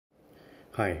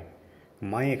Hi,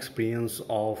 my experience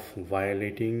of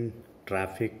violating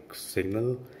traffic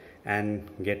signal and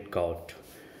get caught.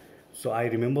 So I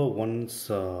remember once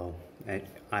I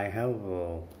have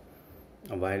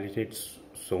violated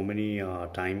so many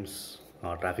times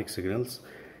traffic signals,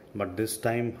 but this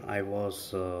time I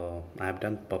have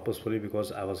done purposefully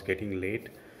because I was getting late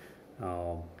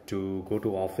to go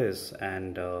to office,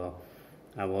 and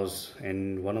I was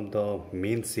in one of the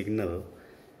main signal.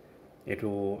 It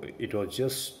was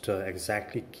just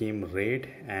exactly came red,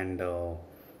 and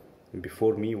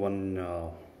before me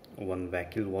one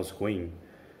vehicle was going,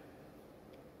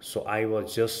 so I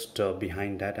was just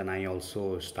behind that, and I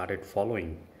also started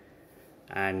following.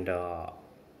 And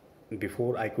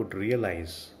before I could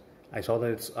realize, I saw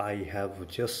that I have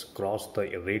just crossed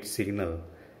the red signal.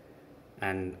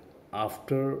 And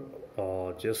after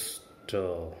just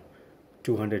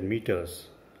 200 meters,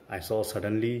 I saw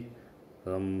suddenly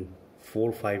um,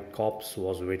 4 5 cops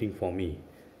was waiting for me.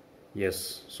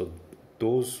 Yes, so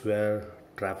those were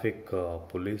traffic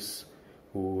police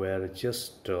who were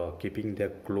just keeping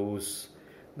close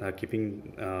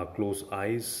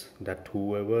eyes that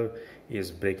whoever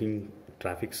is breaking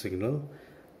traffic signal,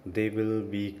 they will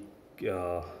be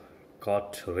uh,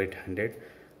 caught red-handed.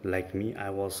 Like me, I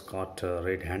was caught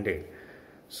red-handed.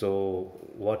 So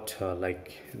what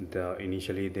the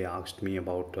initially they asked me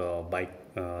about bike,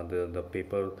 the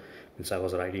paper, since I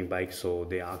was riding bike, so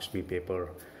they asked me paper.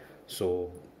 So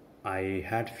I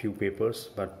had few papers,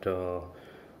 but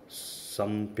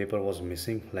some paper was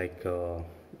missing, like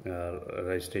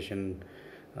registration,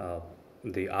 uh,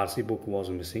 the RC book was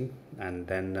missing, and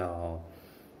then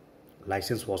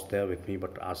license was there with me,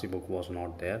 but RC book was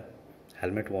not there.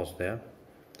 Helmet was there.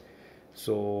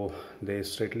 So they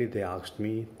asked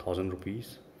me 1,000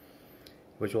 rupees,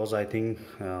 which was, I think,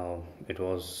 it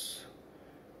was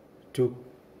too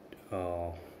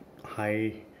uh,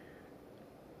 high,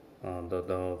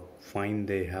 the fine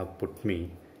they have put me,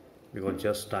 because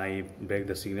just I break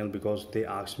the signal, because they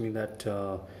asked me that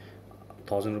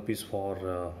 1,000 rupees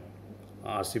for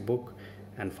RC book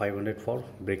and 500 for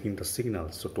breaking the signal.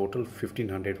 So total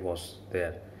 1,500 was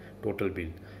there, total bill.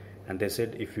 And they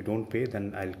said, if you don't pay,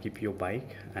 then I'll keep your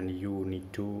bike and you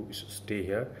need to stay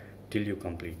here till you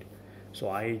complete. So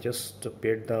I just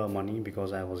paid the money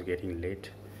because I was getting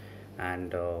late,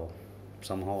 and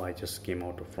somehow I just came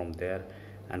out from there.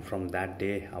 And from that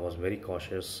day I was very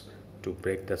cautious to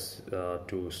break this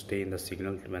to stay in the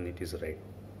signal when it is red.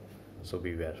 So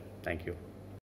beware. Thank you.